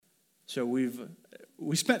So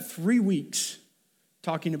we spent 3 weeks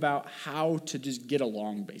talking about how to just get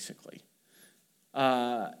along, basically.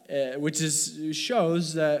 Which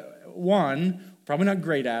shows that, one, probably not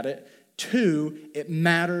great at it. Two, it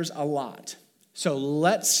matters a lot. So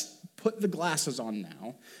let's put the glasses on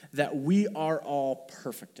now that we are all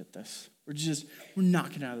perfect at this. We're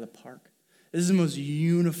knocking it out of the park. This is the most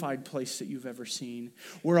unified place that you've ever seen.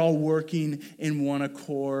 We're all working in one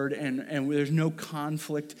accord, and there's no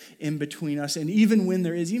conflict in between us. And even when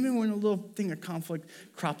there is, even when a little thing of conflict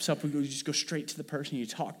crops up, you just go straight to the person, you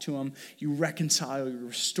talk to them, you reconcile, you're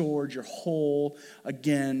restored, you're whole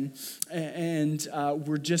again. And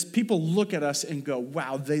people look at us and go,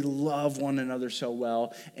 wow, they love one another so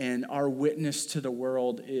well. And our witness to the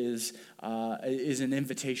world is an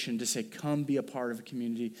invitation to say, come be a part of a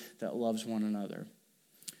community that loves one another.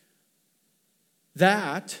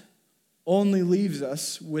 That only leaves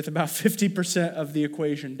us with about 50% of the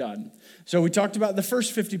equation done. So we talked about the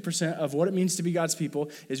first 50% of what it means to be God's people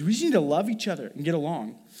is we just need to love each other and get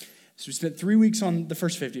along. So we spent 3 weeks on the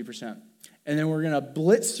first 50%. And then we're going to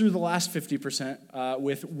blitz through the last 50%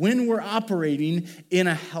 with when we're operating in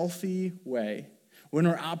a healthy way. When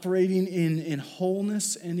we're operating in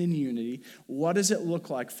wholeness and in unity, what does it look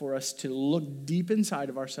like for us to look deep inside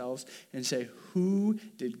of ourselves and say, who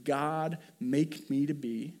did God make me to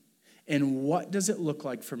be? And what does it look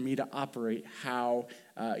like for me to operate how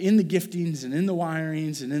in the giftings and in the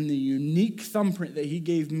wirings and in the unique thumbprint that he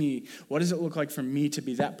gave me, what does it look like for me to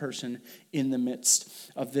be that person in the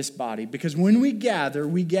midst of this body? Because when we gather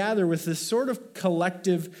with this sort of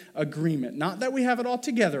collective agreement, not that we have it all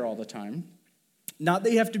together all the time, not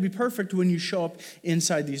that you have to be perfect when you show up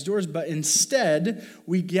inside these doors, but instead,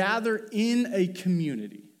 we gather in a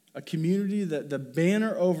community that the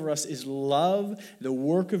banner over us is love, the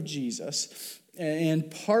work of Jesus.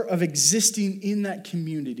 And part of existing in that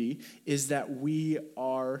community is that we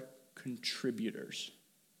are contributors.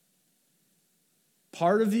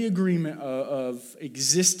 Part of the agreement of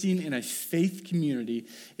existing in a faith community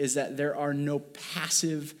is that there are no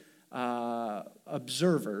passive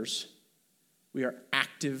observers. We are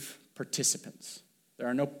active participants. There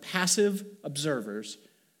are no passive observers,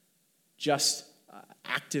 just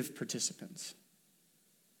active participants.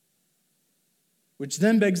 Which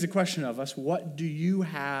then begs the question of us, what do you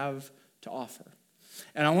have to offer?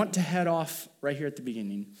 And I want to head off right here at the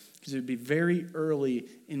beginning, because it would be very early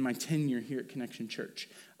in my tenure here at Connection Church.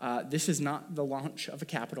 This is not the launch of a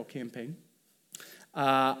capital campaign.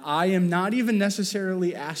 I am not even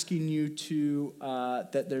necessarily asking you to,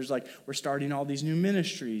 that there's we're starting all these new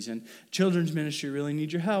ministries, and children's ministry really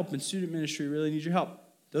needs your help, and student ministry really needs your help.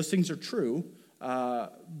 Those things are true,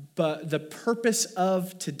 but the purpose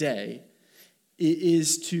of today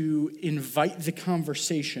is to invite the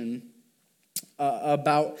conversation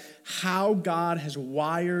about how God has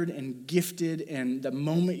wired and gifted, and the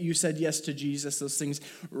moment you said yes to Jesus, those things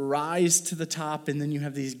rise to the top, and then you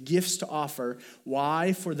have these gifts to offer.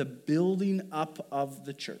 Why? For the building up of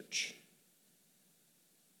the church.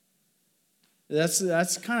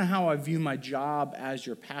 That's kind of how I view my job as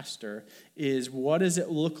your pastor, is what does it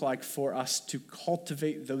look like for us to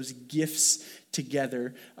cultivate those gifts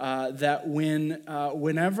together, that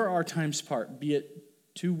whenever our times part, be it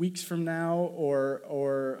 2 weeks from now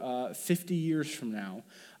or 50 years from now,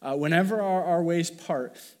 whenever our ways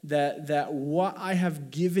part, that what I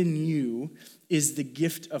have given you is the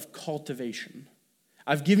gift of cultivation.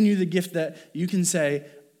 I've given you the gift that you can say,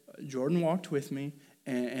 Jordan walked with me,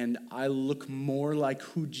 and I look more like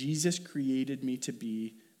who Jesus created me to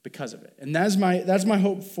be because of it. And that's my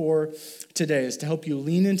hope for today, is to help you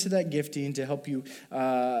lean into that gifting, to help you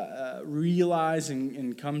realize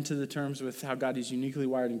and come to the terms with how God has uniquely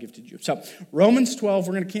wired and gifted you. So Romans 12,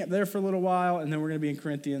 we're going to camp there for a little while, and then we're going to be in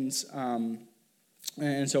Corinthians.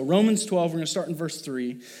 And so Romans 12, we're going to start in verse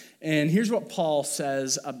 3. And here's what Paul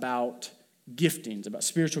says about giftings, about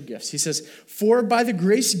spiritual gifts. He says, "For by the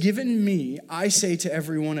grace given me, I say to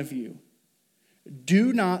every one of you,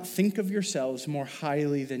 do not think of yourselves more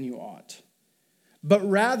highly than you ought, but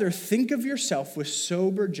rather think of yourself with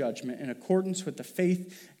sober judgment in accordance with the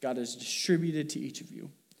faith God has distributed to each of you.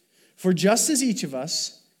 For just as each of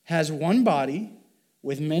us has one body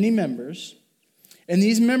with many members, and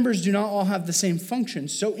these members do not all have the same function,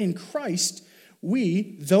 so in Christ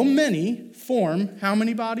we, though many, form how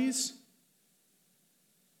many bodies?"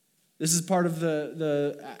 This is part of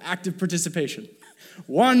the active participation.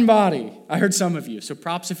 One body. I heard some of you, so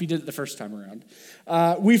props if you did it the first time around.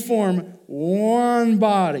 We form one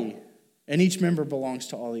body, and each member belongs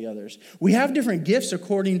to all the others. We have different gifts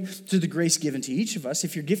according to the grace given to each of us.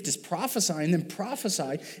 If your gift is prophesying, then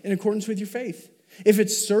prophesy in accordance with your faith. If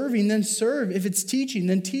it's serving, then serve. If it's teaching,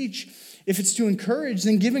 then teach. If it's to encourage,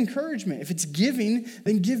 then give encouragement. If it's giving,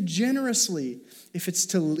 then give generously. If it's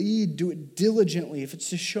to lead, do it diligently. If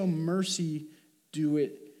it's to show mercy, do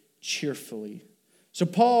it cheerfully. So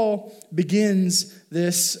Paul begins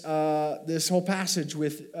this whole passage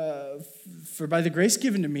with, for by the grace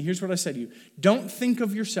given to me, here's what I said to you. Don't think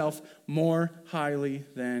of yourself more highly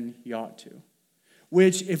than you ought to.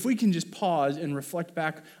 Which, if we can just pause and reflect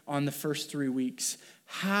back on the first 3 weeks,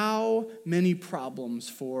 how many problems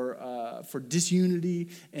for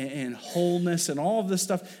disunity and wholeness and all of this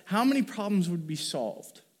stuff, how many problems would be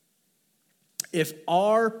solved if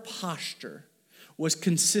our posture was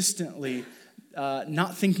consistently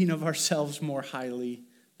not thinking of ourselves more highly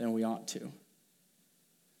than we ought to?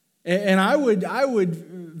 And I would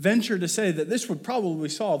venture to say that this would probably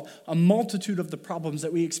solve a multitude of the problems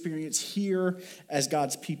that we experience here as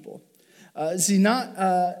God's people.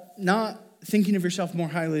 Not thinking of yourself more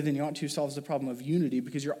highly than you ought to solves the problem of unity,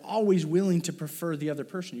 because you're always willing to prefer the other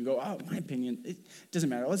person. You go, oh, my opinion, it doesn't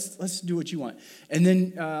matter. Let's do what you want. And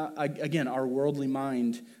then, again, our worldly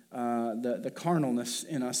mind, the carnalness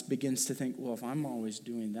in us begins to think, well, if I'm always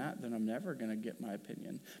doing that, then I'm never going to get my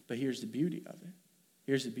opinion. But here's the beauty of it.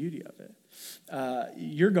 Here's the beauty of it.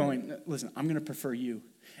 You're going, listen, I'm going to prefer you.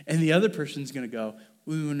 And the other person's going to go,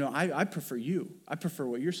 well, no, I prefer you. I prefer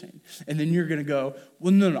what you're saying. And then you're going to go,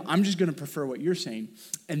 well, no, I'm just going to prefer what you're saying.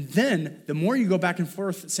 And then the more you go back and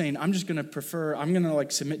forth saying, I'm going to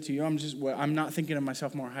submit to you. I'm not thinking of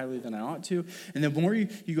myself more highly than I ought to. And the more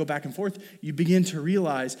you go back and forth, you begin to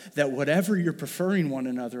realize that whatever you're preferring one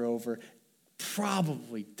another over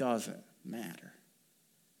probably doesn't matter.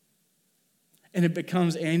 And it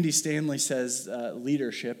becomes, Andy Stanley says,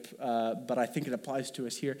 leadership, but I think it applies to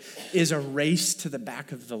us here, is a race to the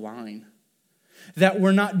back of the line. That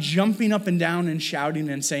we're not jumping up and down and shouting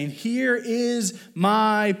and saying, here is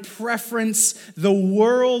my preference, the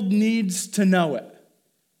world needs to know it.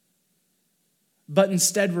 But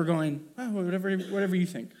instead we're going, oh, whatever you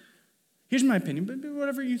think. Here's my opinion, but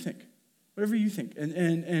whatever you think. Whatever you think.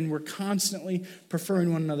 And we're constantly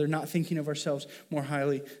preferring one another, not thinking of ourselves more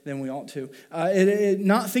highly than we ought to.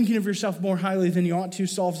 Not thinking of yourself more highly than you ought to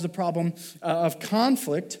solves the problem of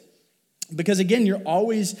conflict. Because again, you're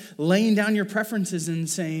always laying down your preferences and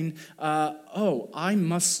saying, I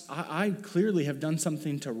clearly have done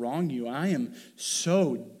something to wrong you. I am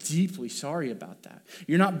so deeply sorry about that.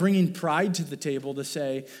 You're not bringing pride to the table to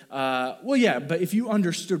say, but if you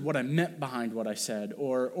understood what I meant behind what I said,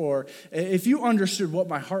 or if you understood what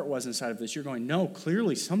my heart was inside of this, you're going, no,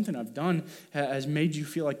 clearly something I've done has made you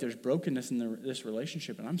feel like there's brokenness in this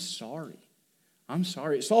relationship, and I'm sorry. I'm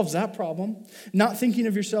sorry. It solves that problem. Not thinking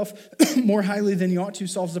of yourself more highly than you ought to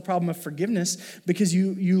solves the problem of forgiveness, because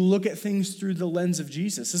you look at things through the lens of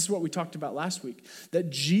Jesus. This is what we talked about last week. That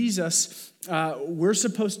Jesus, we're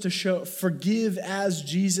supposed to forgive as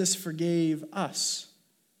Jesus forgave us.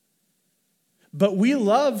 But we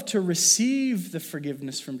love to receive the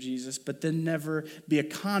forgiveness from Jesus, but then never be a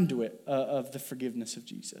conduit of the forgiveness of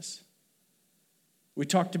Jesus. We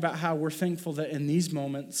talked about how we're thankful that in these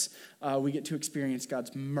moments we get to experience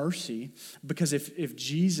God's mercy, because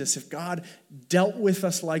if God dealt with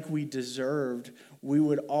us like we deserved, we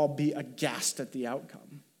would all be aghast at the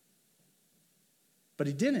outcome. But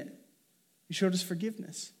he didn't. He showed us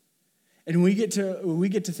forgiveness. And we get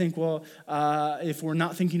to think, well, if we're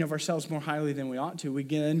not thinking of ourselves more highly than we ought to, we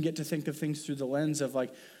then get to think of things through the lens of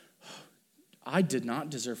like, I did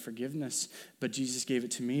not deserve forgiveness, but Jesus gave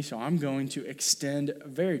it to me, so I'm going to extend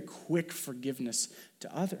very quick forgiveness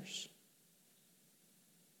to others.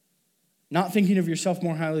 Not thinking of yourself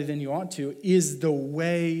more highly than you ought to is the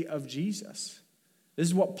way of Jesus. This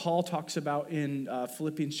is what Paul talks about in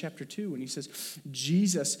Philippians chapter 2 when he says,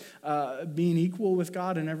 Jesus, being equal with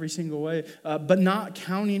God in every single way, but not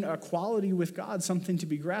counting equality with God something to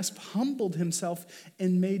be grasped, humbled himself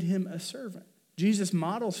and made him a servant. Jesus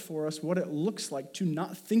models for us what it looks like to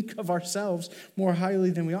not think of ourselves more highly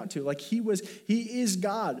than we ought to. Like he is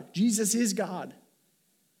God. Jesus is God,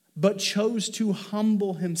 but chose to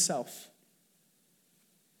humble himself.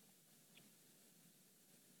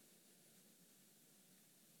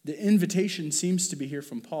 The invitation seems to be here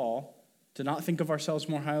from Paul to not think of ourselves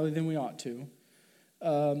more highly than we ought to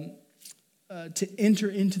enter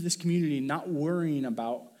into this community not worrying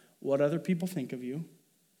about what other people think of you,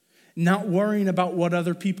 not worrying about what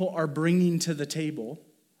other people are bringing to the table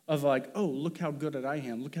of like, oh, look how good I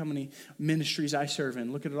am. Look how many ministries I serve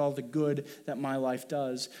in. Look at all the good that my life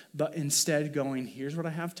does. But instead going, here's what I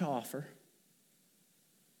have to offer.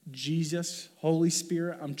 Jesus, Holy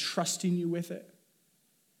Spirit, I'm trusting you with it.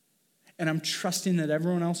 and I'm trusting that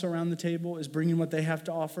everyone else around the table is bringing what they have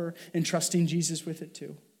to offer and trusting Jesus with it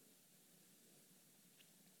too.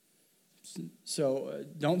 So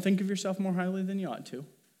don't think of yourself more highly than you ought to.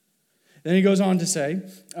 Then he goes on to say,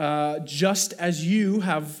 just as you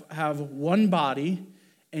have one body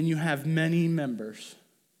and you have many members.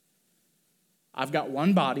 I've got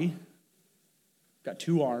one body, got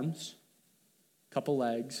 2 arms, a couple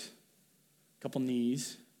legs, a couple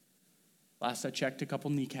knees. Last I checked, a couple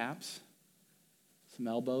kneecaps, some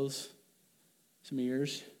elbows, some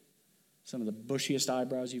ears, some of the bushiest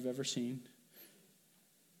eyebrows you've ever seen.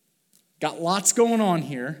 Got lots going on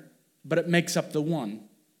here, but it makes up the one.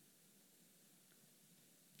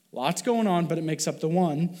 Lots going on, but it makes up the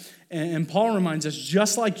one. And Paul reminds us,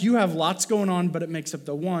 just like you have lots going on, but it makes up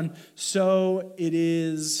the one, so it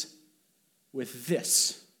is with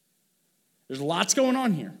this. There's lots going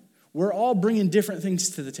on here. We're all bringing different things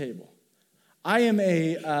to the table. I am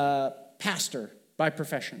a pastor by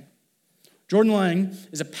profession. Jordan Lang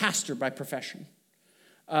is a pastor by profession.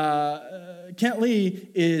 Kent Lee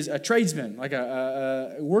is a tradesman,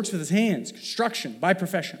 works with his hands, construction by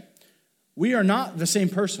profession. We are not the same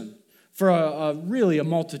person for really a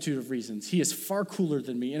multitude of reasons. He is far cooler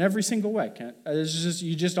than me in every single way, Kent.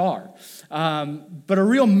 You just are. But a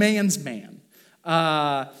real man's man.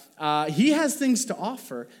 He has things to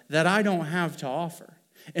offer that I don't have to offer.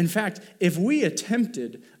 In fact, if we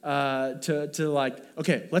attempted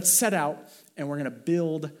okay, let's set out and we're going to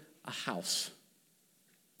build a house,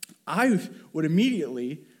 I would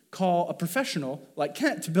immediately call a professional like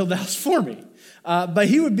Kent to build the house for me. But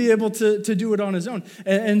he would be able to do it on his own.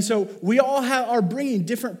 And so we all are bringing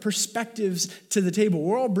different perspectives to the table.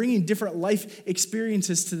 We're all bringing different life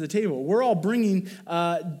experiences to the table. We're all bringing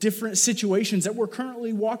different situations that we're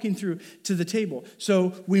currently walking through to the table.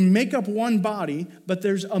 So we make up one body, but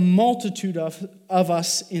there's a multitude of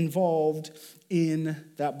us involved in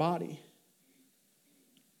that body.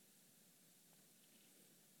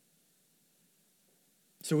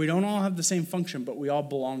 So we don't all have the same function, but we all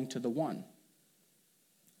belong to the one.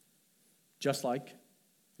 Just like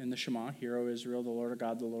in the Shema, Hear, O Israel, the Lord our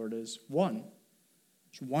God, the Lord is one.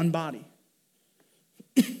 It's one body.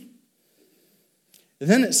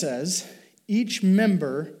 Then it says, each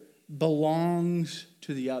member belongs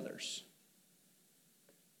to the others.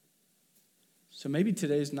 So maybe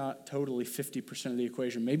today's not totally 50% of the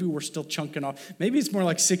equation. Maybe we're still chunking off. Maybe it's more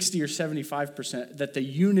like 60 or 75% that the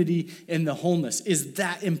unity and the wholeness is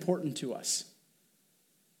that important to us.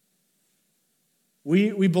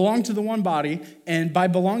 We belong to the one body, and by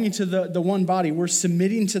belonging to the one body, we're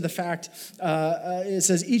submitting to the fact, it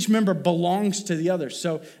says each member belongs to the other.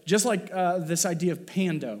 So just like this idea of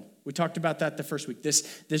Pando, we talked about that the first week. This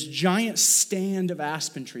giant stand of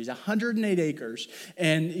aspen trees, 108 acres,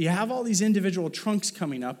 and you have all these individual trunks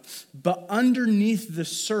coming up, but underneath the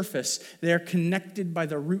surface, they are connected by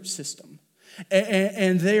the root system.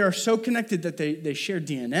 And they are so connected that they share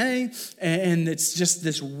DNA, and it's just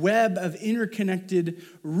this web of interconnected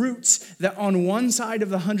roots that on one side of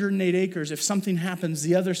the 108 acres, if something happens,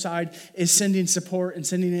 the other side is sending support and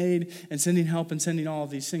sending aid and sending help and sending all of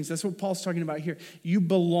these things. That's what Paul's talking about here. You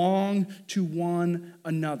belong to one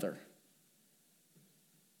another.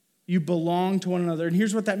 You belong to one another. And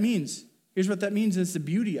here's what that means. Here's what that means, and it's the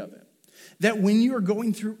beauty of it. That when you are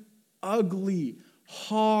going through ugly,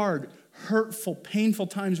 hard, hurtful, painful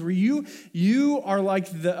times where you are like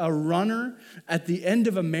a runner at the end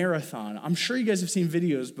of a marathon. I'm sure you guys have seen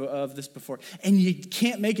videos of this before, and you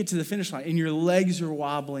can't make it to the finish line, and your legs are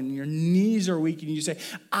wobbling, and your knees are weak, and you say,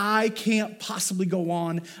 I can't possibly go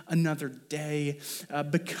on another day.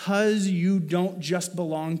 Because you don't just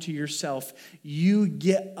belong to yourself, you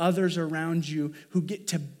get others around you who get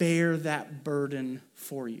to bear that burden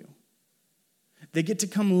for you. They get to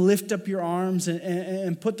come lift up your arms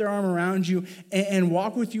and put their arm around you and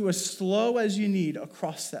walk with you as slow as you need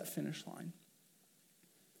across that finish line.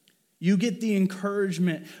 You get the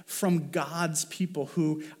encouragement from God's people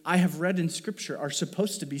who I have read in Scripture are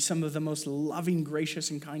supposed to be some of the most loving, gracious,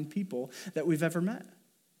 and kind people that we've ever met.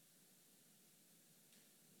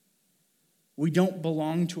 We don't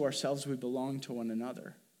belong to ourselves, we belong to one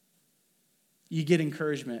another. You get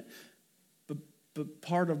encouragement. But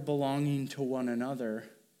part of belonging to one another,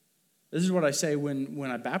 this is what I say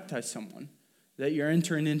when I baptize someone, that you're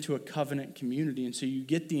entering into a covenant community, and so you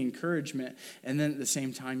get the encouragement, and then at the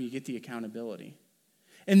same time you get the accountability.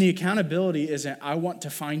 And the accountability isn't, I want to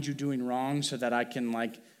find you doing wrong so that I can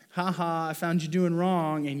Ha, I found you doing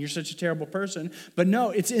wrong and you're such a terrible person. But no,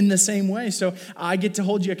 it's in the same way. So I get to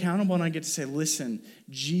hold you accountable and I get to say, listen,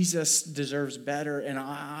 Jesus deserves better and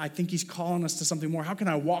I think he's calling us to something more. How can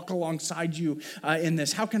I walk alongside you in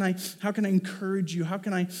this? How can I encourage you?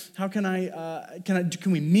 Can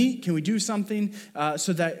we meet? Can we do something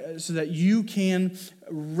so that you can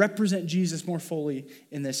represent Jesus more fully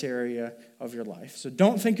in this area of your life? So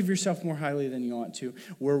don't think of yourself more highly than you ought to.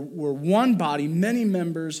 We're one body, many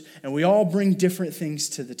members, and we all bring different things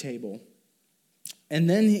to the table. And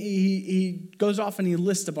then he goes off and he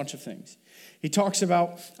lists a bunch of things. He talks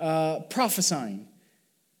about prophesying.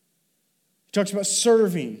 He talks about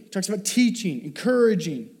serving. He talks about teaching,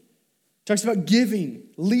 encouraging. He talks about giving,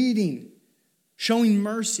 leading, showing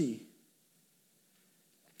mercy.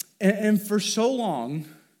 And for so long,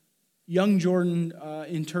 young Jordan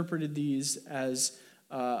interpreted these as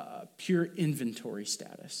pure inventory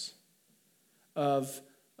status of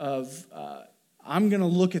I'm going to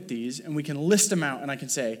look at these and we can list them out and I can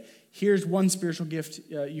say, here's one spiritual gift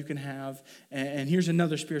you can have, and here's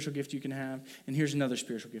another spiritual gift you can have, and here's another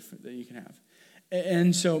spiritual gift that you can have.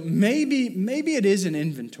 And so maybe it is an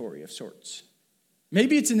inventory of sorts.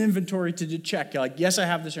 Maybe it's an inventory to check, like, yes, I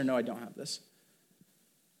have this, or no, I don't have this.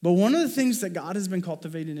 But one of the things that God has been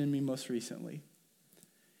cultivating in me most recently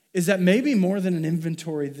is that maybe more than an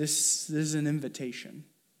inventory, this is an invitation.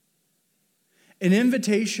 An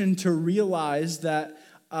invitation to realize that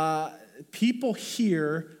people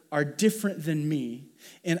here are different than me,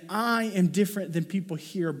 and I am different than people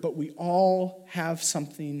here, but we all have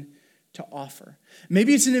something to offer.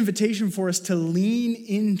 Maybe it's an invitation for us to lean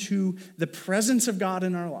into the presence of God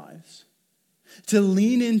in our lives, to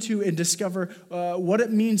lean into and discover what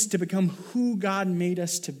it means to become who God made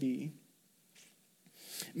us to be.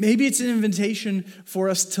 Maybe it's an invitation for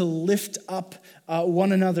us to lift up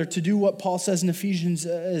one another, to do what Paul says in Ephesians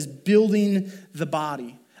as building the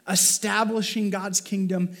body, establishing God's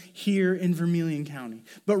kingdom here in Vermilion County,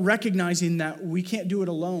 but recognizing that we can't do it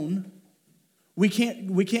alone. We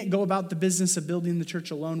can't go about the business of building the church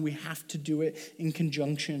alone. We have to do it in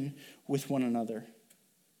conjunction with one another.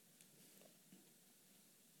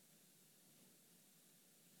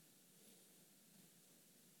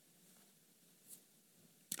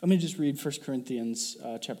 Let me just read 1 Corinthians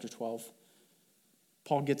chapter 12.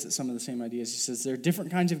 Paul gets at some of the same ideas. He says, there are different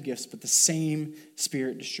kinds of gifts, but the same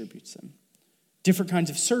Spirit distributes them. Different kinds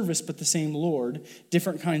of service, but the same Lord.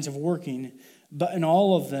 Different kinds of working, but in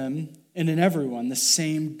all of them and in everyone, the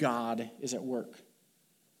same God is at work.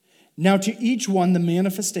 Now to each one, the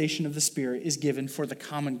manifestation of the Spirit is given for the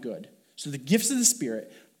common good. So the gifts of the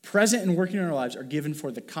Spirit, present and working in our lives, are given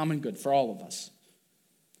for the common good, for all of us.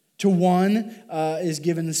 To one is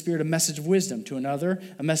given the Spirit a message of wisdom. To another,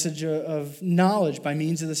 a message of knowledge by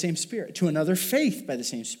means of the same Spirit. To another, faith by the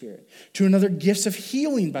same Spirit. To another, gifts of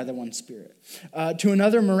healing by the one Spirit. To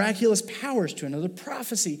another, miraculous powers. To another,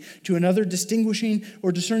 prophecy. To another, distinguishing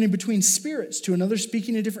or discerning between spirits. To another,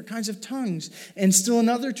 speaking in different kinds of tongues. And still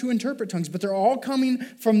another, to interpret tongues. But they're all coming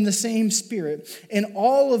from the same Spirit. And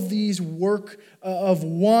all of these work of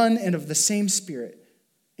one and of the same Spirit.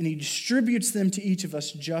 And he distributes them to each of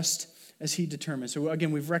us just as he determines. So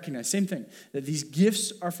again, we've recognized, same thing, that these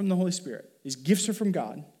gifts are from the Holy Spirit. These gifts are from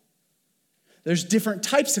God. There's different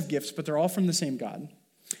types of gifts, but they're all from the same God.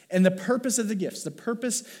 And the purpose of the gifts, the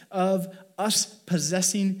purpose of us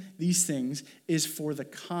possessing these things is for the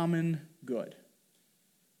common good,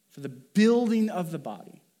 for the building of the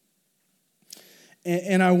body.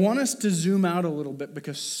 And I want us to zoom out a little bit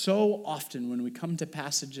because so often when we come to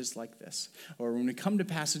passages like this, or when we come to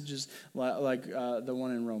passages like the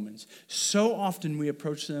one in Romans, so often we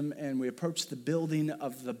approach them and we approach the building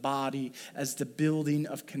of the body as the building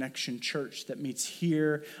of Connection Church that meets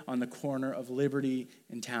here on the corner of Liberty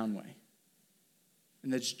and Townway.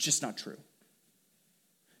 And that's just not true.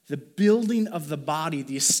 The building of the body,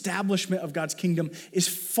 the establishment of God's kingdom is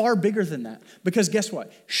far bigger than that. Because guess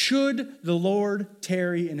what? Should the Lord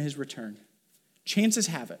tarry in his return, chances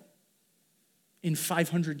have it, in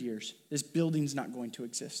 500 years, this building's not going to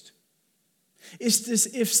exist.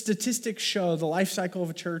 If statistics show the life cycle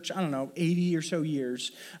of a church, 80 or so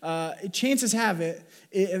years, chances have it,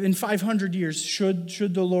 in 500 years, should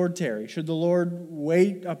the Lord tarry, should the Lord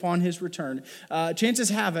wait upon his return, chances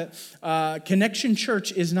have it, Connection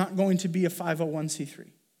Church is not going to be a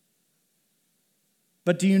 501c3.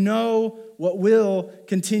 But do you know what will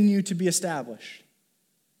continue to be established?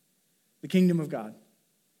 The kingdom of God.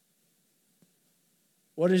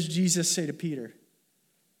 What does Jesus say to Peter?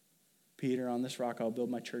 Peter, on this rock I'll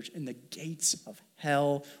build my church, and the gates of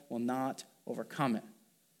hell will not overcome it.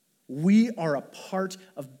 We are a part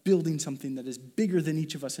of building something that is bigger than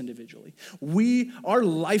each of us individually. Our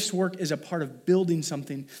life's work is a part of building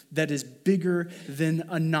something that is bigger than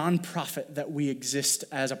a nonprofit that we exist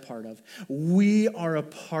as a part of. We are a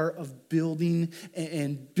part of building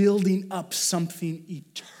and building up something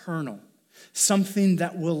eternal, something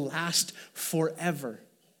that will last forever.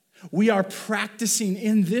 We are practicing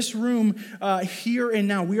in this room here and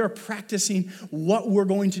now. We are practicing what we're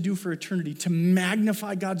going to do for eternity, to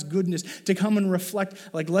magnify God's goodness, to come and reflect.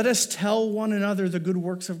 Like, let us tell one another the good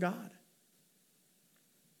works of God.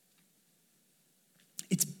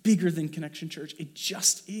 It's bigger than Connection Church. It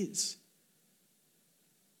just is.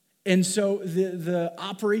 And so the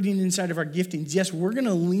operating inside of our giftings, yes, we're going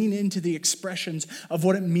to lean into the expressions of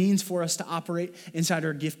what it means for us to operate inside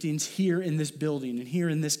our giftings here in this building and here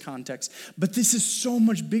in this context. But this is so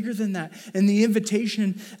much bigger than that. And the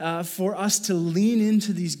invitation for us to lean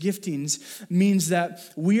into these giftings means that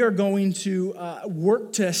we are going to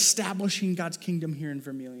work to establishing God's kingdom here in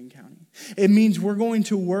Vermilion County. It means we're going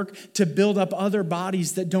to work to build up other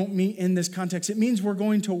bodies that don't meet in this context. It means we're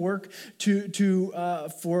going to work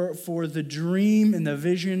for the dream and the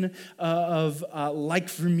vision of like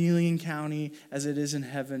Vermilion County as it is in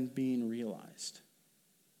heaven being realized.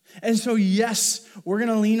 And so, yes, we're going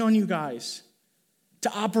to lean on you guys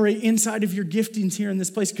to operate inside of your giftings here in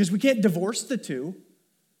this place because we can't divorce the two.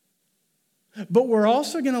 But we're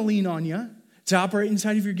also going to lean on you to operate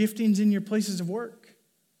inside of your giftings in your places of work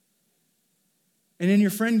and in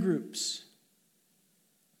your friend groups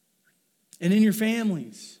and in your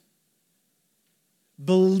families,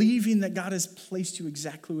 believing that God has placed you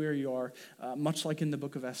exactly where you are, much like in the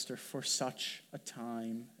book of Esther, for such a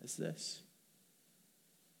time as this.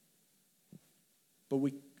 But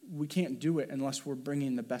we can't do it unless we're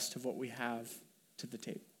bringing the best of what we have to the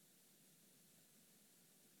table.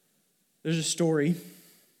 There's a story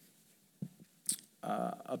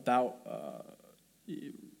about a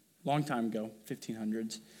long time ago,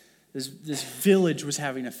 1500s. This village was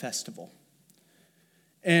having a festival.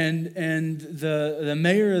 And the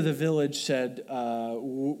mayor of the village said,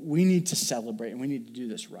 we need to celebrate and we need to do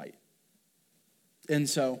this right. And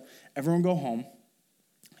so everyone go home,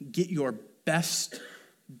 get your best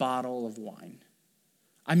bottle of wine.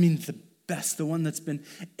 I mean the best, the one that's been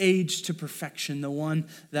aged to perfection, the one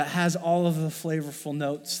that has all of the flavorful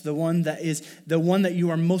notes, the one that you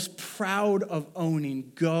are most proud of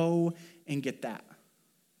owning. Go and get that.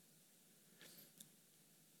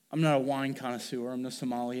 I'm not a wine connoisseur, I'm no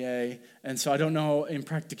sommelier, and so I don't know in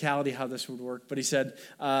practicality how this would work, but he said,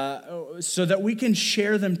 so that we can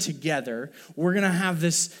share them together, we're going to have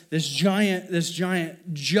this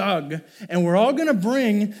giant jug, and we're all going to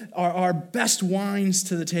bring our best wines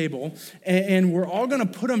to the table, and we're all going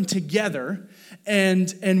to put them together,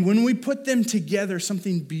 and when we put them together,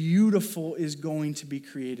 something beautiful is going to be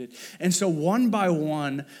created. And so one by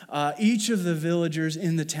one, each of the villagers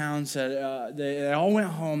in the town said, they all went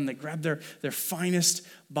home, they grabbed their finest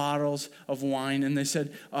bottles of wine, and they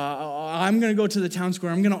said, I'm going to go to the town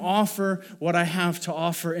square, I'm going to offer what I have to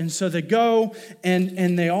offer. And so they go,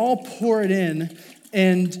 and they all pour it in,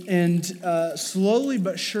 and slowly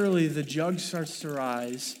but surely the jug starts to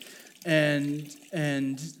rise, and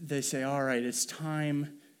they say, all right, it's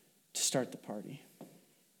time to start the party.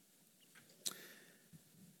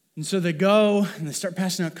 And so they go and they start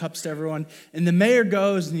passing out cups to everyone. And the mayor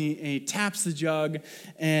goes and he taps the jug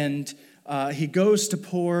and he goes to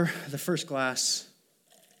pour the first glass.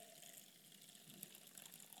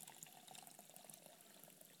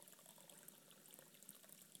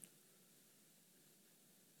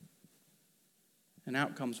 And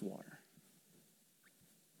out comes water.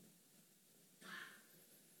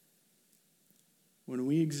 When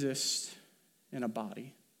we exist in a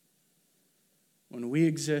body, when we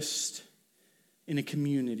exist in a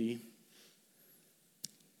community,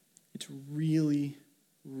 it's really,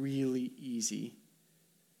 really easy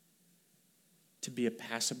to be a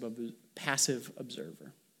passive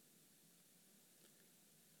observer.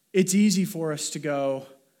 It's easy for us to go,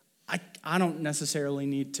 I don't necessarily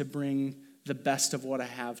need to bring the best of what I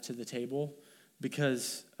have to the table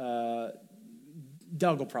because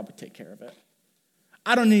Doug will probably take care of it.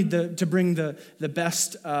 I don't need to bring the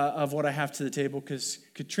best of what I have to the table because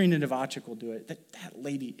Katrina Novacek will do it. That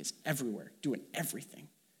lady is everywhere, doing everything.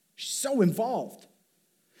 She's so involved.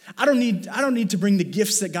 I don't need to bring the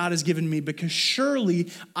gifts that God has given me because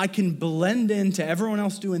surely I can blend into everyone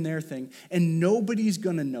else doing their thing and nobody's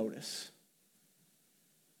going to notice.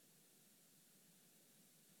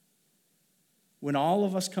 When all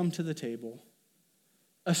of us come to the table,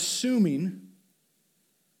 assuming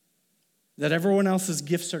that everyone else's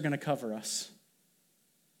gifts are going to cover us,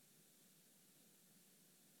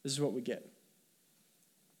 This is what we get.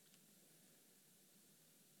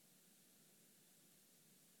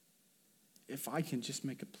 If I can just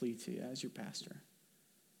make a plea to you as your pastor,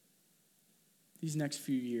 these next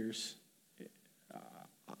few years,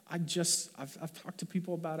 I've talked to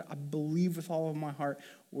people about it. I believe with all of my heart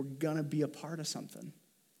we're going to be a part of something.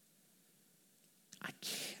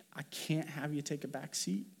 I can't have you take a back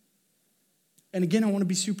seat. And again, I want to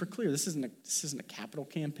be super clear. This isn't a capital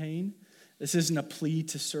campaign. This isn't a plea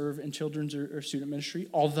to serve in children's or student ministry,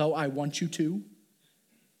 although I want you to.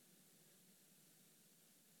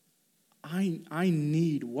 I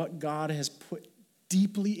need what God has put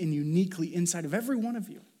deeply and uniquely inside of every one of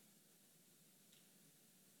you.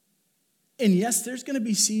 And yes, there's going to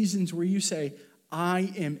be seasons where you say,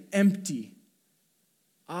 I am empty.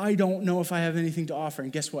 I don't know if I have anything to offer.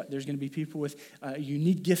 And guess what? There's going to be people with a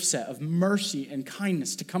unique gift set of mercy and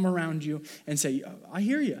kindness to come around you and say, I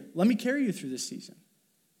hear you. Let me carry you through this season.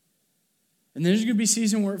 And there's going to be a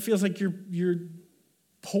season where it feels like you're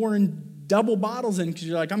pouring double bottles in because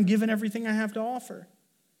you're like, I'm giving everything I have to offer.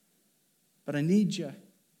 But I need you.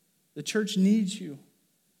 The church needs you.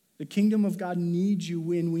 The kingdom of God needs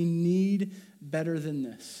you, and we need better than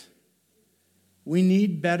this. We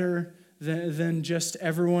need better than just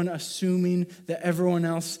everyone assuming that everyone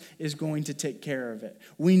else is going to take care of it.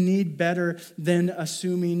 We need better than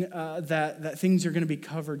assuming that things are going to be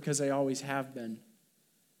covered because they always have been.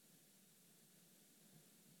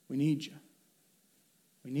 We need you.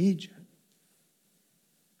 We need you.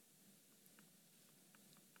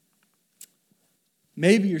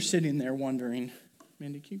 Maybe you're sitting there wondering,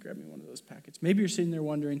 Mandy, can you grab me one of those packets? Maybe you're sitting there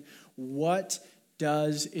wondering, what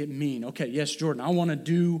does it mean? Okay, yes, Jordan, I want to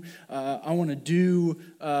do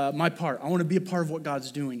my part. I want to be a part of what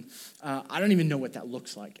God's doing. I don't even know what that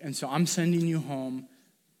looks like. And so I'm sending you home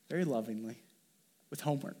very lovingly with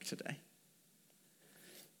homework today.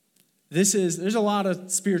 There's a lot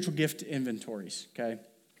of spiritual gift inventories, okay?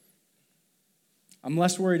 I'm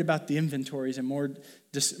less worried about the inventories and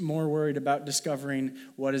more worried about discovering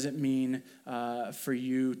what does it mean for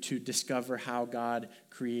you to discover how God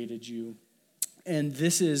created you. And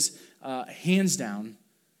this is, hands down,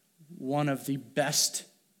 one of the best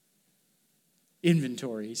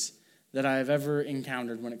inventories that I have ever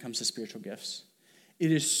encountered when it comes to spiritual gifts.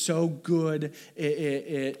 It is so good.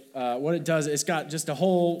 What it does, it's got just a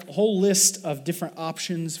whole list of different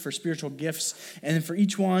options for spiritual gifts. And then for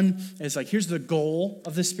each one, it's like, here's the goal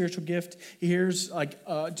of this spiritual gift. Here's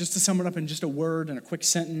just to sum it up in just a word and a quick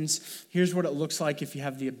sentence. Here's what it looks like if you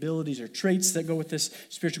have the abilities or traits that go with this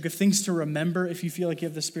spiritual gift. Things to remember if you feel like you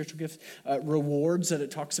have this spiritual gift. Rewards that it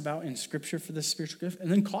talks about in Scripture for this spiritual gift.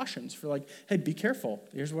 And then cautions for like, hey, be careful.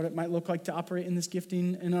 Here's what it might look like to operate in this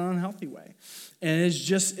gifting in an unhealthy way. And it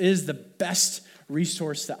is the best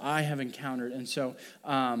resource that I have encountered. And so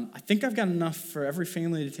I think I've got enough for every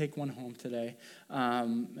family to take one home today,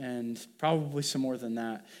 and probably some more than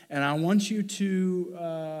that. And I want you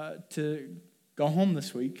to go home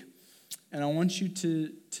this week, and I want you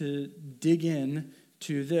to dig in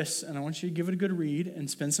to this, and I want you to give it a good read and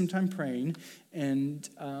spend some time praying and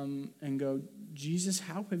go, Jesus,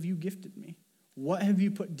 how have you gifted me? What have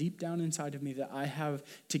you put deep down inside of me that I have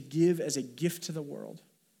to give as a gift to the world?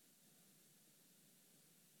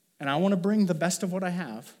 And I want to bring the best of what I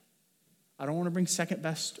have. I don't want to bring second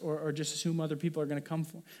best or just assume other people are going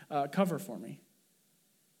to cover for me.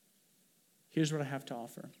 Here's what I have to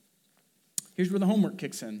offer. Here's where the homework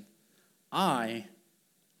kicks in. I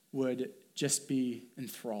would just be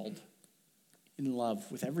enthralled, in love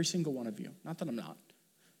with every single one of you. Not that I'm not.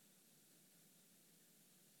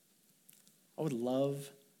 I would love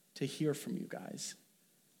to hear from you guys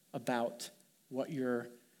about what your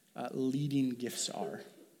leading gifts are.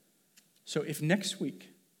 So if next week,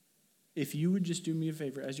 if you would just do me a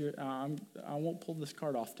favor, as your, I won't pull this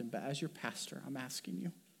card often, but as your pastor, I'm asking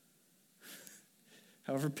you,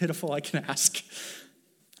 however pitiful I can ask,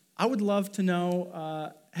 I would love to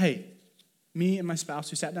know, hey, me and my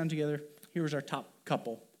spouse who sat down together, here was our top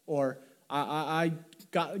couple. Or I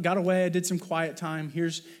got away, I did some quiet time,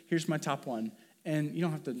 here's my top one. And you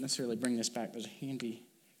don't have to necessarily bring this back. There's a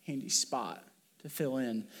handy spot to fill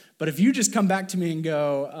in. But if you just come back to me and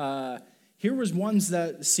go, here was ones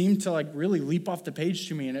that seemed to like really leap off the page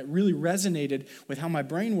to me, and it really resonated with how my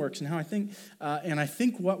brain works and how I think. And I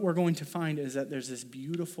think what we're going to find is that there's this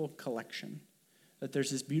beautiful collection,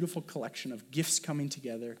 of gifts coming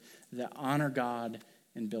together that honor God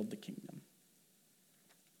and build the kingdom.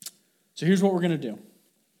 So here's what we're going to do.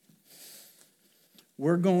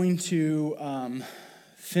 We're going to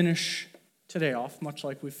finish today off, much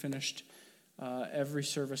like we've finished every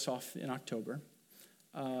service off in October.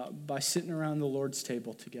 by sitting around the Lord's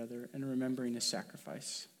table together and remembering his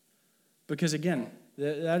sacrifice. Because again,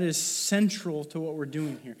 that is central to what we're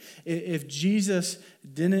doing here. If Jesus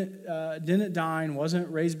didn't die and wasn't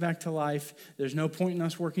raised back to life, there's no point in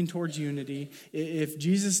us working towards unity. If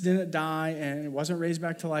Jesus didn't die and wasn't raised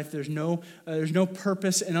back to life, there's no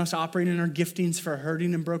purpose in us operating in our giftings for a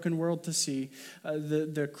hurting and broken world to see.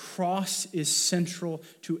 The cross is central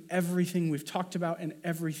to everything we've talked about and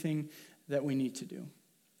everything that we need to do.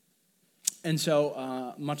 And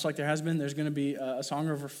so, much like there has been, there's going to be a song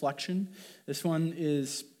of reflection. This one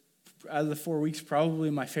is, out of the 4 weeks, probably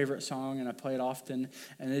my favorite song, and I play it often.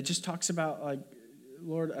 And it just talks about, like,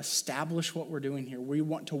 Lord, establish what we're doing here. We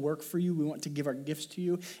want to work for you. We want to give our gifts to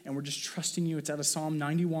you, and we're just trusting you. It's out of Psalm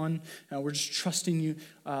 91. We're just trusting you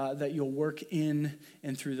that you'll work in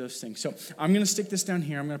and through those things. So I'm going to stick this down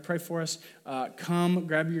here. I'm going to pray for us. Come,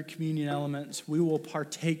 grab your communion elements. We will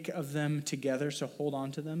partake of them together, so hold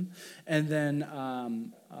on to them. And then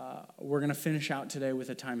we're going to finish out today with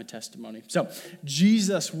a time of testimony. So,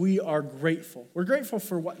 Jesus, we are grateful. We're grateful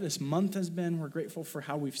for what this month has been. We're grateful for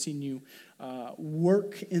how we've seen you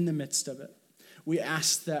work in the midst of it. We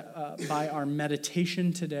ask that by our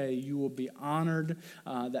meditation today, you will be honored,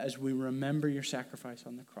 that as we remember your sacrifice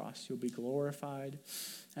on the cross, you'll be glorified,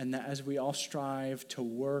 and that as we all strive to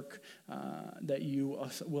work, that you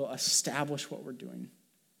will establish what we're doing.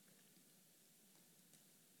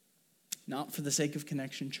 Not for the sake of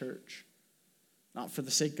Connection Church, not for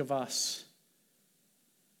the sake of us,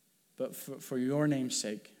 but for your name's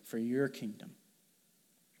sake, for your kingdom.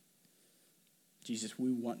 Jesus,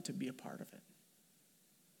 we want to be a part of it.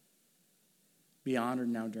 Be honored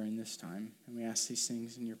now during this time, and we ask these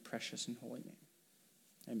things in your precious and holy name.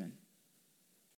 Amen.